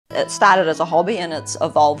It started as a hobby and it's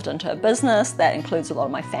evolved into a business that includes a lot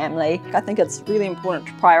of my family. I think it's really important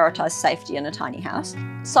to prioritize safety in a tiny house.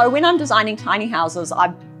 So when I'm designing tiny houses,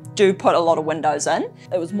 I do put a lot of windows in.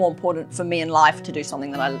 It was more important for me in life to do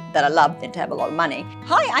something that I love than to have a lot of money.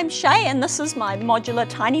 Hi, I'm Shaye and this is my modular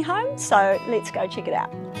tiny home, so let's go check it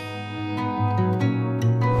out.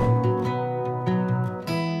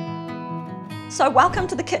 So welcome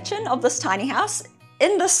to the kitchen of this tiny house.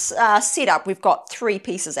 In this setup, we've got three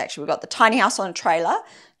pieces actually. We've got the tiny house on a trailer,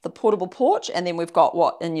 the portable porch, and then we've got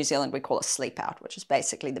what in New Zealand we call a sleep out, which is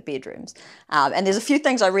basically the bedrooms. And there's a few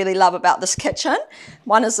things I really love about this kitchen.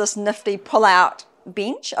 One is this nifty pull-out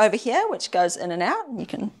bench over here, which goes in and out. You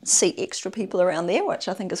can see extra people around there, which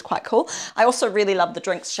I think is quite cool. I also really love the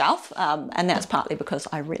drinks shelf, and that's partly because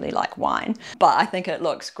I really like wine. But I think it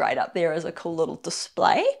looks great up there as a cool little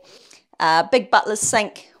display. Big butler's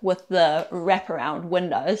sink with the wraparound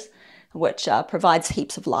windows, which provides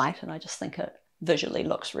heaps of light, and I just think it visually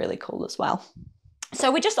looks really cool as well.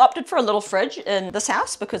 So we just opted for a little fridge in this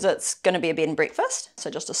house because it's going to be a bed and breakfast.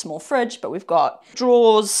 So just a small fridge, but we've got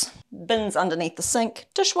drawers, bins underneath the sink,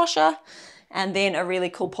 dishwasher, and then a really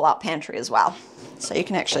cool pull-out pantry as well. So you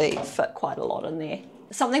can actually fit quite a lot in there.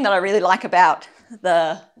 Something that I really like about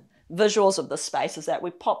the visuals of this space is that we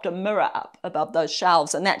popped a mirror up above those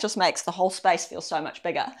shelves, and that just makes the whole space feel so much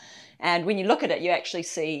bigger. And when you look at it, you actually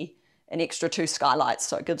see an extra 2 skylights,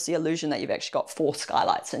 so it gives the illusion that you've actually got 4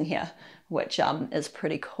 skylights in here, which is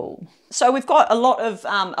pretty cool. So we've got a lot of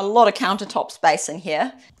countertop space in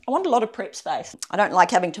here. I want a lot of prep space. I don't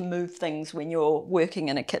like having to move things when you're working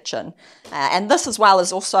in a kitchen. And this as well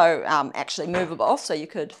is also actually movable, so you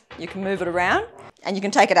can move it around. And you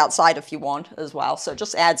can take it outside if you want as well. So it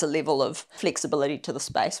just adds a level of flexibility to the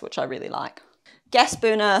space, which I really like. Gas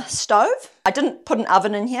burner stove. I didn't put an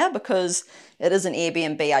oven in here because it is an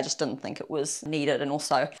Airbnb. I just didn't think it was needed. And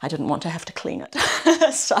also I didn't want to have to clean it.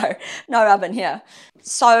 So no oven here.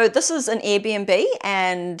 So this is an Airbnb,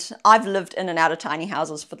 and I've lived in and out of tiny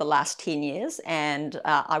houses for the last 10 years, and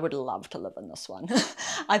I would love to live in this one.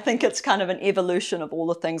 I think it's kind of an evolution of all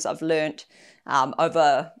the things I've learnt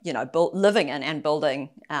over, living in and building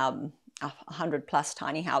 100+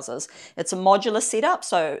 tiny houses. It's a modular setup,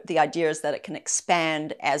 so the idea is that it can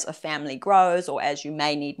expand as a family grows or as you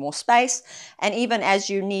may need more space, and even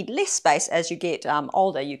as you need less space as you get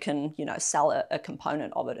older, you can sell a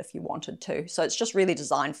component of it if you wanted to. So it's just really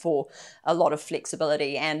designed for a lot of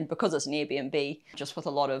flexibility, and because it's an Airbnb, just with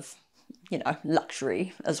a lot of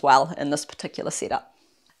luxury as well in this particular setup.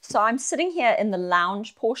 So I'm sitting here in the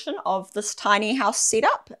lounge portion of this tiny house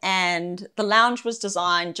setup, and the lounge was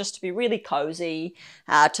designed just to be really cozy,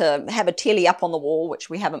 to have a telly up on the wall, which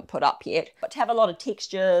we haven't put up yet, but to have a lot of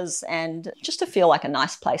textures and just to feel like a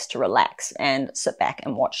nice place to relax and sit back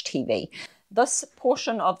and watch TV. This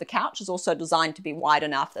portion of the couch is also designed to be wide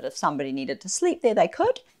enough that if somebody needed to sleep there, they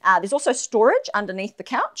could. There's also storage underneath the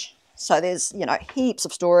couch. So there's, heaps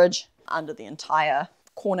of storage under the entire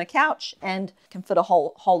corner couch, and can fit a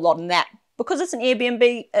whole lot in that. Because it's an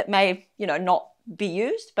Airbnb, it may not be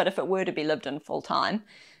used, but if it were to be lived in full time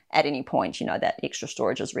at any point, that extra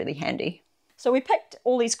storage is really handy. So we picked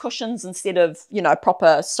all these cushions instead of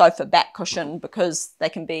proper sofa back cushion because they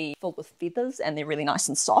can be filled with feathers and they're really nice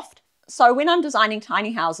and soft. So when I'm designing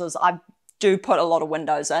tiny houses, I do put a lot of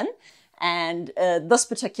windows in. And this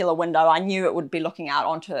particular window, I knew it would be looking out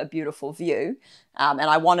onto a beautiful view. And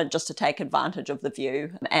I wanted just to take advantage of the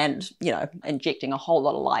view and, injecting a whole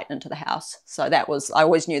lot of light into the house. So I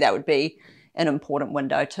always knew that would be an important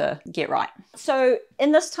window to get right. So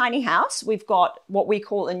in this tiny house, we've got what we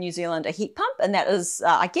call in New Zealand a heat pump. And that is,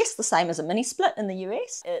 I guess, the same as a mini split in the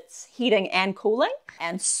US. It's heating and cooling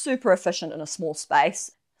and super efficient in a small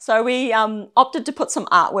space. So we opted to put some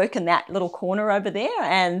artwork in that little corner over there,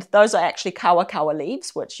 and those are actually kawa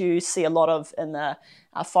leaves, which you see a lot of in the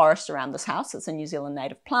forest around this house. It's a New Zealand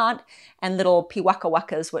native plant, and little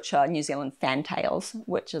piwakawakas, which are New Zealand fantails,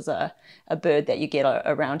 which is a bird that you get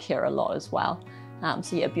around here a lot as well.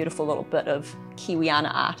 So yeah, a beautiful little bit of Kiwiana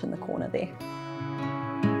art in the corner there.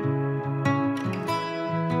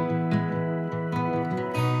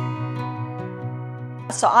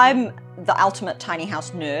 So I'm the ultimate tiny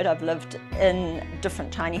house nerd. I've lived in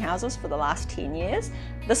different tiny houses for the last 10 years.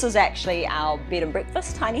 This is actually our bed and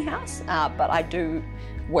breakfast tiny house, but I do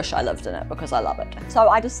wish I lived in it because I love it. So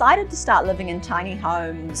I decided to start living in tiny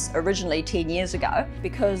homes originally 10 years ago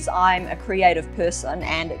because I'm a creative person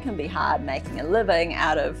and it can be hard making a living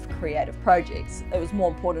out of creative projects. It was more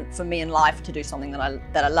important for me in life to do something that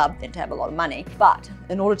I love than to have a lot of money. But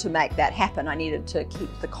in order to make that happen, I needed to keep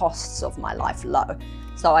the costs of my life low.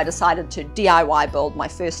 So I decided to DIY build my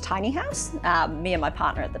first tiny house. Me and my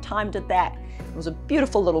partner at the time did that. It was a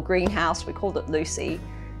beautiful little greenhouse. We called it Lucy.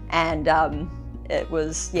 And it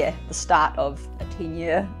was, the start of a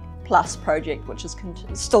 10-year plus project, which is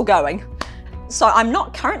still going. So I'm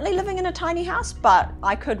not currently living in a tiny house, but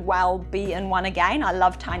I could well be in one again. I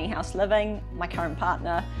love tiny house living, my current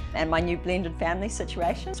partner, and my new blended family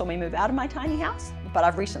situation. So we move out of my tiny house, but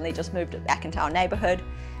I've recently just moved it back into our neighborhood,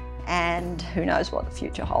 and who knows what the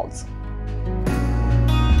future holds.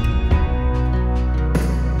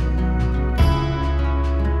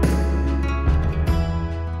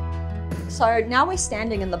 So now we're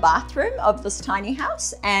standing in the bathroom of this tiny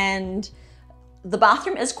house, and the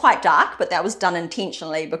bathroom is quite dark, but that was done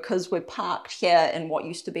intentionally because we're parked here in what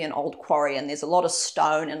used to be an old quarry, and there's a lot of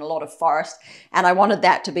stone and a lot of forest, and I wanted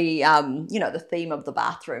that to be, the theme of the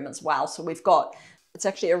bathroom as well. So it's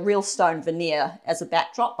actually a real stone veneer as a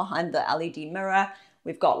backdrop behind the LED mirror.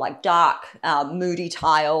 We've got like dark, moody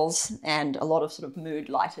tiles and a lot of sort of mood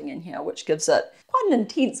lighting in here, which gives it quite an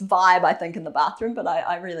intense vibe, I think, in the bathroom, but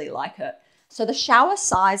I really like it. So the shower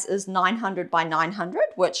size is 900 by 900,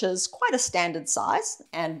 which is quite a standard size,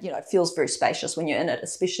 and it feels very spacious when you're in it,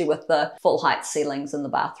 especially with the full height ceilings in the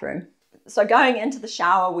bathroom. So going into the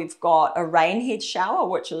shower, we've got a rain head shower,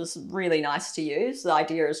 which is really nice to use. The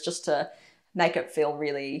idea is just to make it feel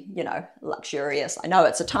really, luxurious. I know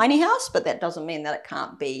it's a tiny house, but that doesn't mean that it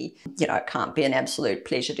can't be, it can't be an absolute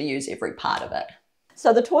pleasure to use every part of it.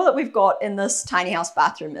 So the toilet we've got in this tiny house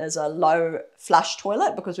bathroom is a low flush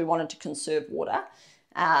toilet because we wanted to conserve water.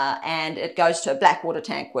 And it goes to a black water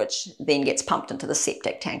tank, which then gets pumped into the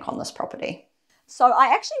septic tank on this property. So I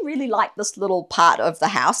actually really like this little part of the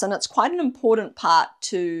house, and it's quite an important part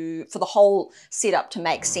for the whole setup to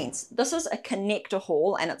make sense. This is a connector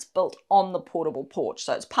hall, and it's built on the portable porch.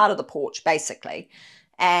 So it's part of the porch basically.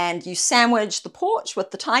 And you sandwich the porch with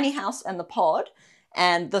the tiny house and the pod,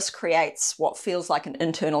 and this creates what feels like an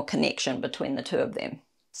internal connection between the two of them.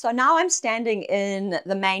 So now I'm standing in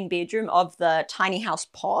the main bedroom of the tiny house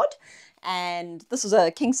pod, and this is a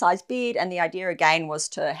king size bed, and the idea again was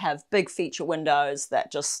to have big feature windows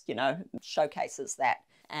that just, showcases that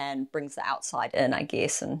and brings the outside in, I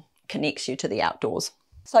guess, and connects you to the outdoors.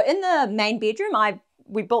 So in the main bedroom,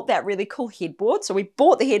 we built that really cool headboard. So we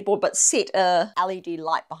bought the headboard but set a LED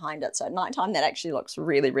light behind it. So at nighttime that actually looks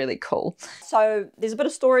really, really cool. So there's a bit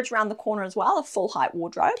of storage around the corner as well, a full height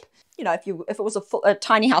wardrobe. If it was a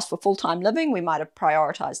tiny house for full-time living, we might have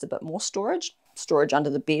prioritized a bit more storage. Storage under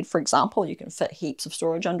the bed, for example. You can fit heaps of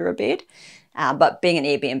storage under a bed. But being an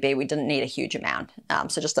Airbnb, we didn't need a huge amount.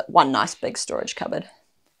 So just one nice big storage cupboard.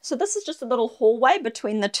 So this is just a little hallway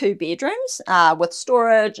between the two bedrooms with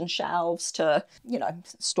storage and shelves to,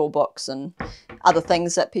 store books and other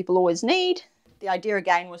things that people always need. The idea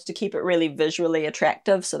again was to keep it really visually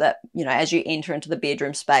attractive so that, as you enter into the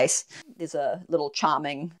bedroom space, there's a little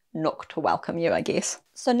charming nook to welcome you, I guess.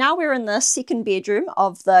 So now we're in the second bedroom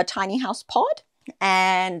of the tiny house pod,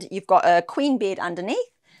 and you've got a queen bed underneath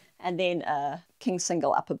and then a king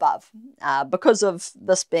single up above. Because of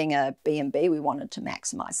this being a B&B, we wanted to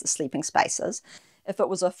maximize the sleeping spaces. If it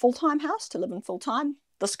was a full-time house to live in full-time,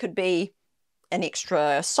 this could be an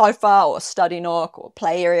extra sofa or study nook or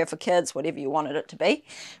play area for kids, whatever you wanted it to be.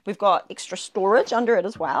 We've got extra storage under it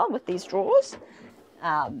as well with these drawers,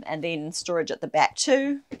 and then storage at the back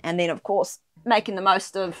too. And then of course, making the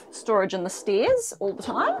most of storage in the stairs all the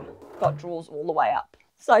time. Got drawers all the way up.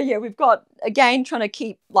 So yeah, we've got, again, trying to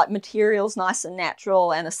keep like materials nice and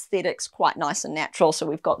natural and aesthetics quite nice and natural. So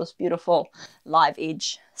we've got this beautiful live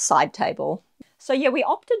edge side table. So yeah, we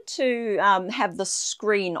opted to have the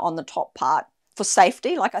screen on the top part for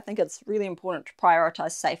safety. Like, I think it's really important to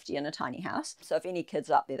prioritize safety in a tiny house. So if any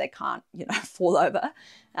kids are up there, they can't, fall over.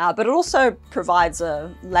 But it also provides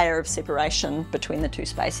a layer of separation between the two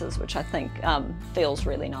spaces, which I think feels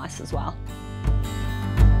really nice as well.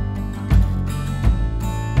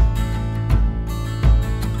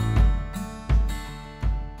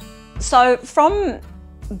 So from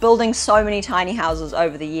building so many tiny houses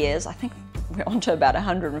over the years, I think we're on to about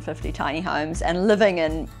 150 tiny homes and living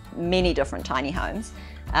in many different tiny homes.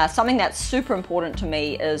 Something that's super important to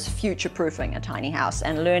me is future-proofing a tiny house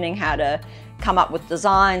and learning how to come up with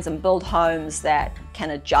designs and build homes that can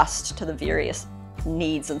adjust to the various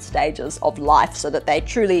needs and stages of life so that they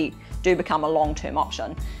truly do become a long-term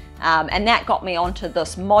option. And that got me onto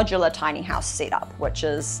this modular tiny house setup, which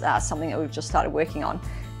is something that we've just started working on.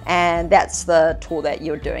 And that's the tour that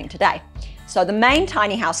you're doing today. So the main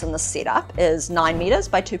tiny house in this setup is 9 meters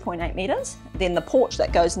by 2.8 meters. Then the porch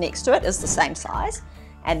that goes next to it is the same size.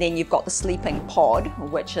 And then you've got the sleeping pod,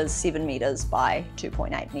 which is 7 meters by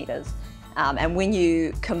 2.8 meters. And when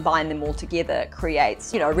you combine them all together, it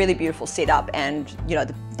creates, a really beautiful setup and,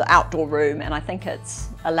 the outdoor room. And I think it's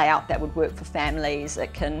a layout that would work for families.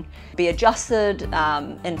 It can be adjusted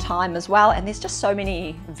in time as well. And there's just so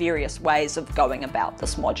many various ways of going about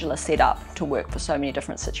this modular setup to work for so many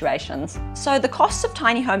different situations. So the costs of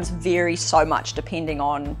tiny homes vary so much depending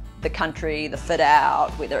on the country, the fit out,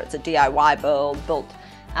 whether it's a DIY build, built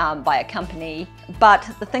by a company. But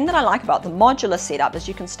the thing that I like about the modular setup is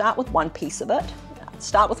you can start with one piece of it.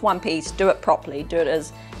 Start with one piece, do it properly, do it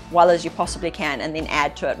as well as you possibly can, and then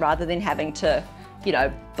add to it rather than having to,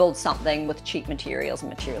 build something with cheap materials and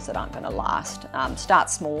materials that aren't going to last. Start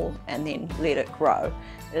small and then let it grow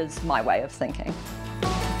is my way of thinking.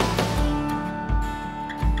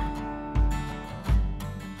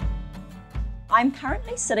 I'm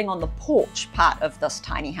currently sitting on the porch part of this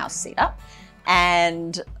tiny house setup.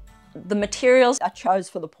 And the materials I chose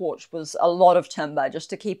for the porch was a lot of timber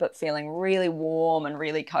just to keep it feeling really warm and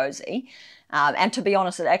really cozy. And to be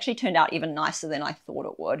honest, it actually turned out even nicer than I thought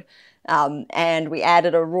it would. And we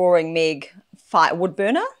added a roaring meg wood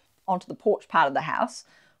burner onto the porch part of the house,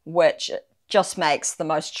 which just makes the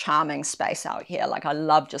most charming space out here. Like, I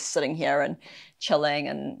love just sitting here and chilling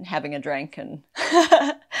and having a drink and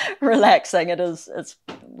relaxing. It's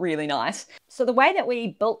really nice. So the way that we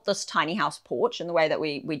built this tiny house porch and the way that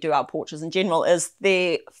we do our porches in general is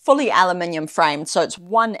they're fully aluminium framed. So it's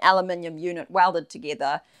one aluminium unit welded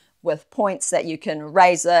together with points that you can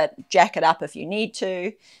raise it, jack it up if you need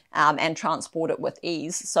to, and transport it with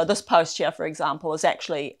ease. So this post here, for example, is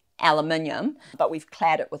actually aluminium, but we've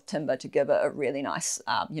clad it with timber to give it a really nice,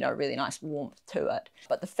 really nice warmth to it.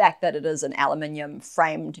 But the fact that it is an aluminium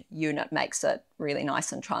framed unit makes it really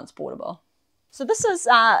nice and transportable. So this is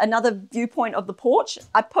another viewpoint of the porch.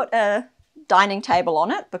 I put a dining table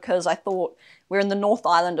on it because I thought we're in the North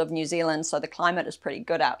Island of New Zealand, so the climate is pretty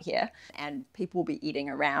good out here, and people will be eating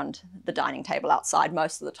around the dining table outside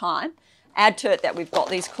most of the time. Add to it that we've got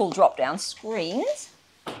these cool drop-down screens,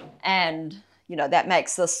 and that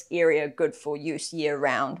makes this area good for use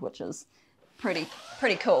year-round, which is pretty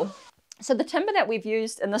cool. So the timber that we've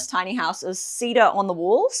used in this tiny house is cedar on the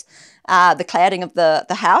walls, the cladding of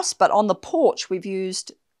the house, but on the porch we've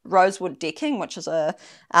used rosewood decking, which is a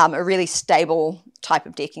really stable type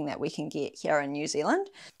of decking that we can get here in New Zealand.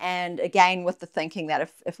 And again, with the thinking that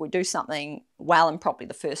if we do something well and properly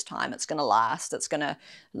the first time, it's going to last, it's going to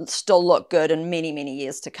still look good in many, many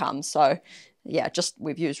years to come. So yeah,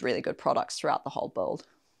 we've used really good products throughout the whole build.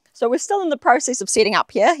 So we're still in the process of setting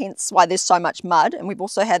up here, hence why there's so much mud, and we've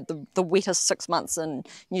also had the wettest 6 months in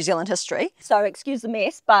New Zealand history. So excuse the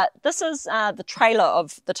mess, but this is the trailer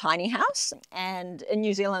of the tiny house, and in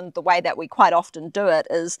New Zealand the way that we quite often do it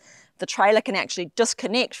is the trailer can actually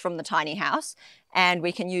disconnect from the tiny house, and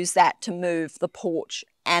we can use that to move the porch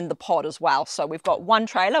and the pod as well. So we've got one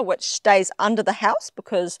trailer which stays under the house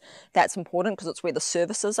because that's important because it's where the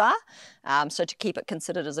services are, so to keep it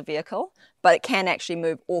considered as a vehicle, but it can actually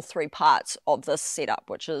move all three parts of this setup,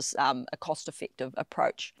 which is a cost-effective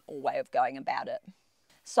approach or way of going about it.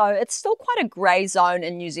 So it's still quite a grey zone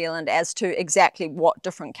in New Zealand as to exactly what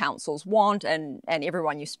different councils want, and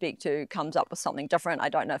everyone you speak to comes up with something different. I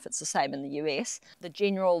don't know if it's the same in the US. The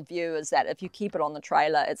general view is that if you keep it on the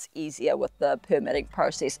trailer, it's easier with the permitting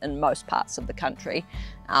process in most parts of the country,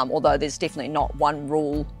 although there's definitely not one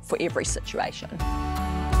rule for every situation.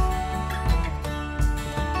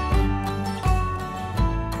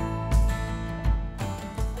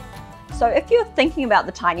 So if you're thinking about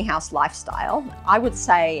the tiny house lifestyle, I would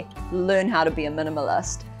say learn how to be a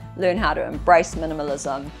minimalist, learn how to embrace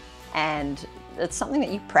minimalism, and it's something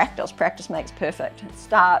that you practice. Practice makes perfect.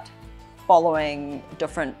 Start following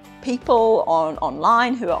different people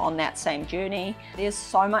online who are on that same journey. There's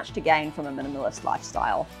so much to gain from a minimalist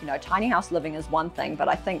lifestyle. Tiny house living is one thing, but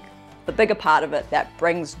I think the bigger part of it that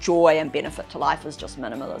brings joy and benefit to life is just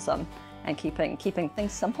minimalism and keeping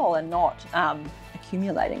things simple and not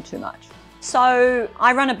accumulating too much. So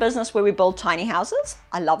I run a business where we build tiny houses.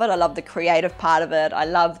 I love it. I love the creative part of it. I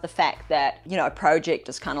love the fact that, a project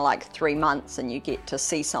is kind of like 3 months and you get to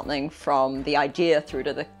see something from the idea through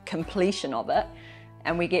to the completion of it.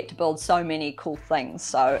 And we get to build so many cool things.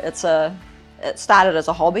 So it started as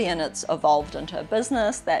a hobby and it's evolved into a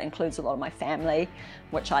business that includes a lot of my family,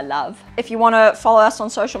 which I love. If you want to follow us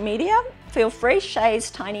on social media, feel free, Shaye's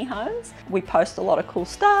Tiny Homes. We post a lot of cool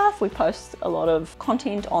stuff, we post a lot of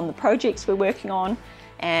content on the projects we're working on,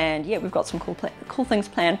 and yeah, we've got some cool things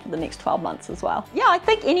planned for the next 12 months as well. Yeah, I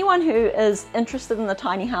think anyone who is interested in the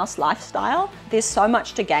tiny house lifestyle, there's so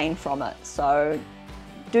much to gain from it. So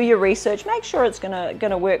do your research, make sure it's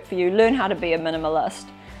gonna work for you, learn how to be a minimalist,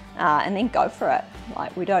 and then go for it.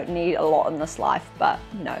 Like, we don't need a lot in this life, but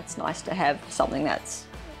you know, it's nice to have something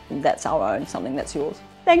that's our own, something that's yours.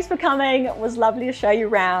 Thanks for coming. It was lovely to show you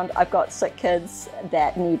around. I've got sick kids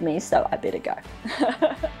that need me, so I better go.